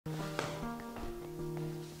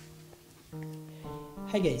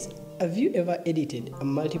Hi guys, have you ever edited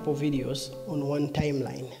multiple videos on one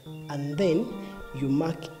timeline and then you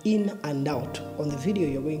mark in and out on the video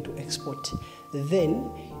you're going to export?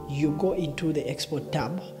 Then you go into the export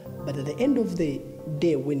tab, but at the end of the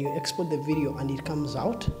day when you export the video and it comes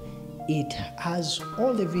out, it has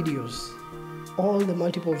all the videos, all the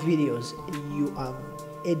multiple videos you have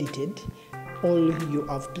edited, all you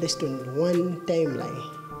have placed on one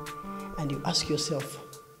timeline, and you ask yourself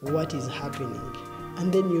what is happening.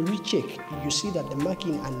 And then you recheck, you see that the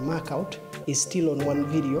marking and mark out is still on one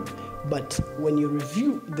video, but when you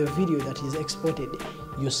review the video that is exported,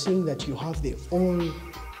 you're seeing that you have the old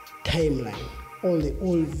timeline, all the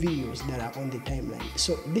old videos that are on the timeline.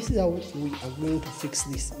 So this is how we are going to fix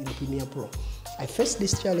this in Premiere Pro. I faced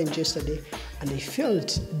this challenge yesterday and I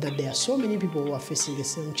felt that there are so many people who are facing the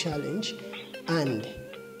same challenge, and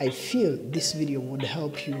I feel this video would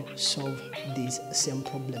help you solve this same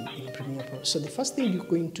problem in Premiere Pro. So the first thing you're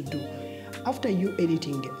going to do after you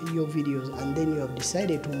editing your videos and then you have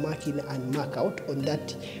decided to mark in and mark out on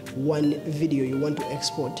that one video you want to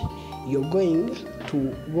export, you're going to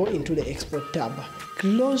go into the export tab,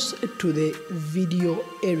 close to the video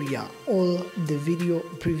area or the video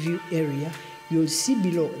preview area. You'll see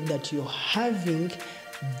below that you're having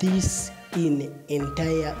this in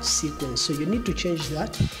entire sequence, so you need to change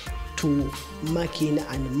that to mark in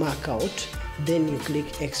and mark out. Then you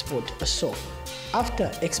click export. So after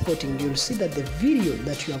exporting, you'll see that the video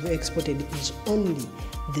that you have exported is only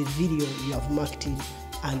the video you have marked in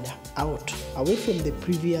and out, away from the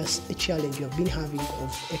previous challenge you have been having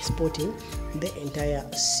of exporting the entire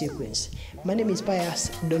sequence. My name is Pius.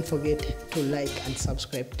 Don't forget to like and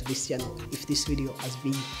subscribe to this channel if this video has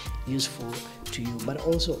been useful to you. But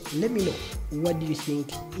also let me know what do you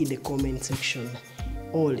think in the comment section,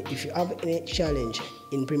 or if you have any challenge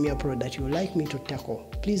in Premiere Pro that you would like me to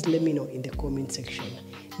tackle, please let me know in the comment section.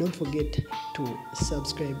 Don't forget to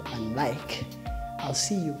subscribe and like. I'll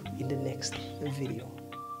see you in the next video.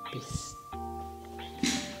 Peace.